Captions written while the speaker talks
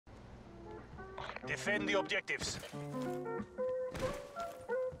Defend the objectives.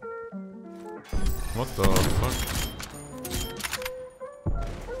 What the fuck?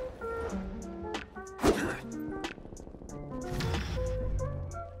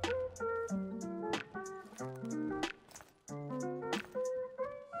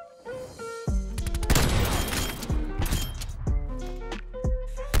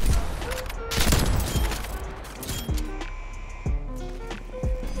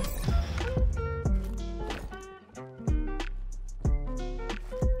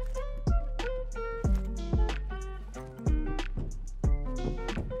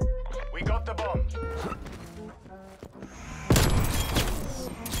 We got the bomb.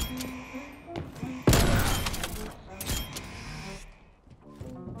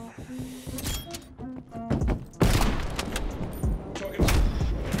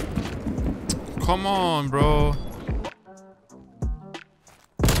 Come on, bro.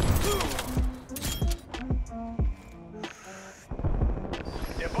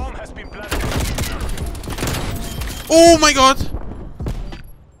 The bomb has been planted. Oh my god.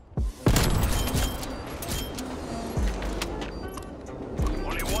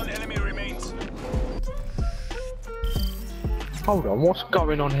 Only one enemy remains. Hold on, what's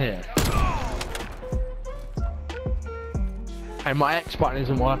going on here? Hey, my X button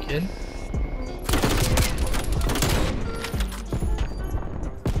isn't working.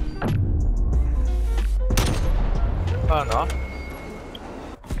 Burner.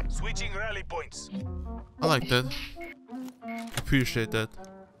 Switching rally points. I like that. Appreciate that.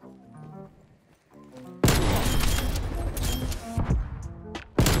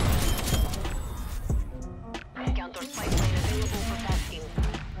 Counter spy plane available for tasking.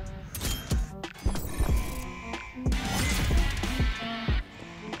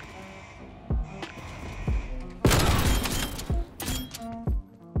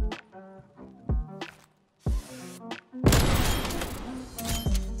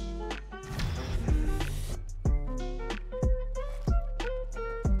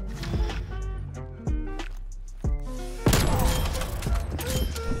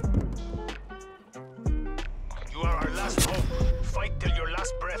 You are our last hope. Fight till your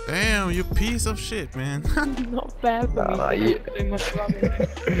last breath. Damn, you piece of shit, man. Not fair for me. Nah, You're doing much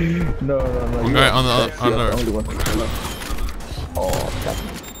rubbish. No. One guy on the the only one. Oh, God.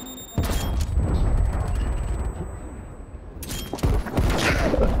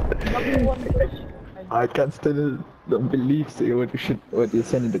 I can't still don't believe what you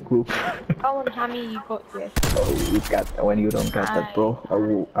send in the group. Come on, Hammy, you got this. Oh, you got when you don't get that, bro.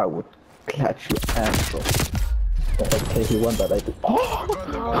 I would catch your ass, bro. Okay, he won that. I did.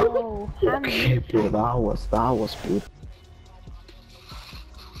 Oh, Hammy. Okay, bro, that was good.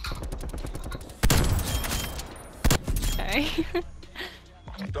 Okay.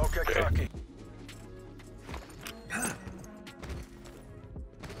 Don't get cocky.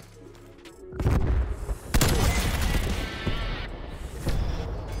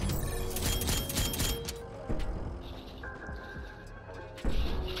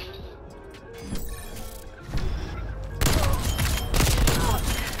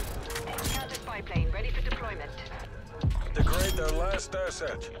 Counter spy plane ready for deployment. Degrade their last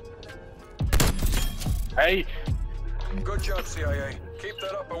asset. Hey. Good job, CIA. Keep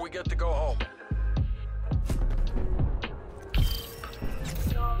that up and we get to go home.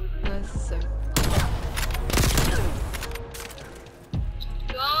 That's so.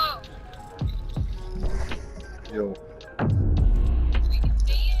 Yo.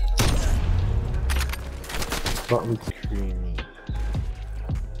 Button screaming.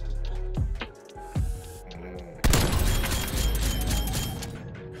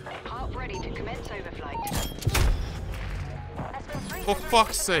 Heart ready to commence overflight. For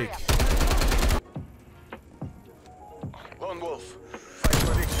fuck's sake. Lone Wolf, fight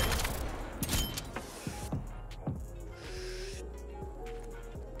for victory.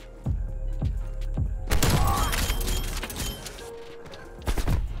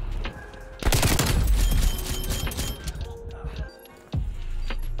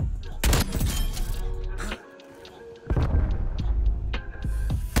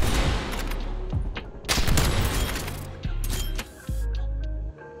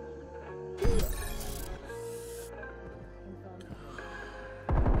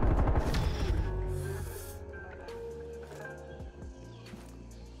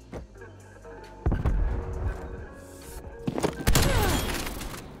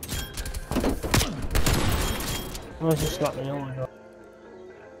 Oh, just got me, oh my god.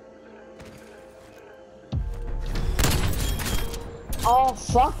 Oh,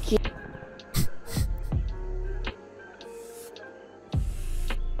 fuck you.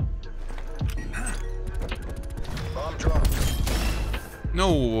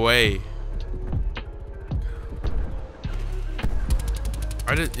 No way.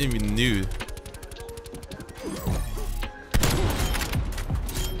 I didn't even knew.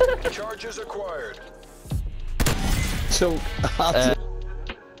 Charges acquired. So,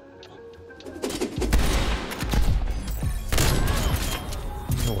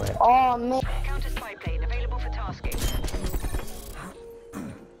 No way. oh man. Counter spy plane available for tasking.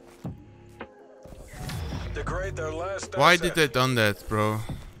 Degrade their last Why asset. did they done that, bro?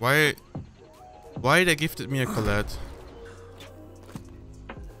 Why they gifted me a Colette?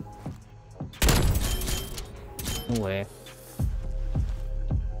 No way.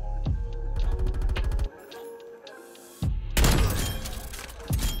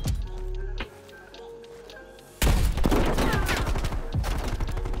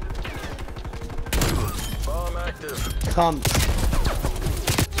 Bomb active. Come.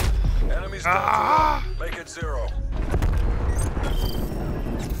 Enemies down to one. Make it 0.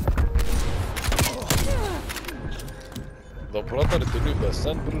 Dobra, to lubię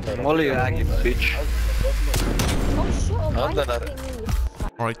sen, brudna. Molly Aggie, bitch.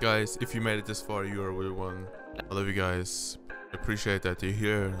 Alright guys, if you made it this far, you are a real one. I love you guys. I appreciate that you're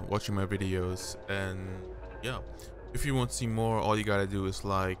here watching my videos, and yeah, if you want to see more, all you gotta do is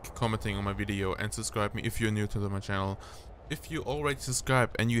like, commenting on my video, and subscribe me if you're new to my channel. If you already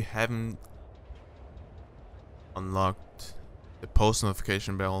subscribed and you haven't unlocked the post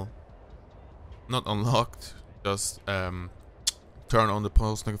notification bell, not unlocked, just turn on the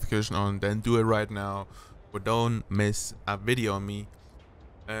post notification on, then do it right now, but don't miss a video on me.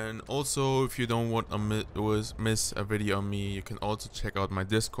 And also, if you don't want to miss a video on me, you can also check out my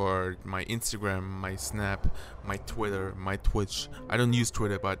Discord, my Instagram, my Snap, my Twitter, my Twitch. I don't use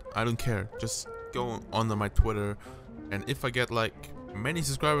Twitter, but I don't care. Just go on my Twitter, and if I get like many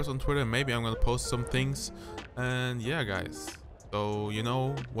subscribers on Twitter, maybe I'm gonna post some things. And yeah, guys, so you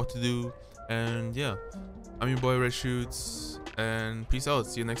know what to do. And yeah, I'm your boy RayShootZ, and peace out.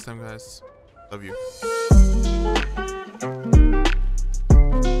 See you next time, guys. Love you.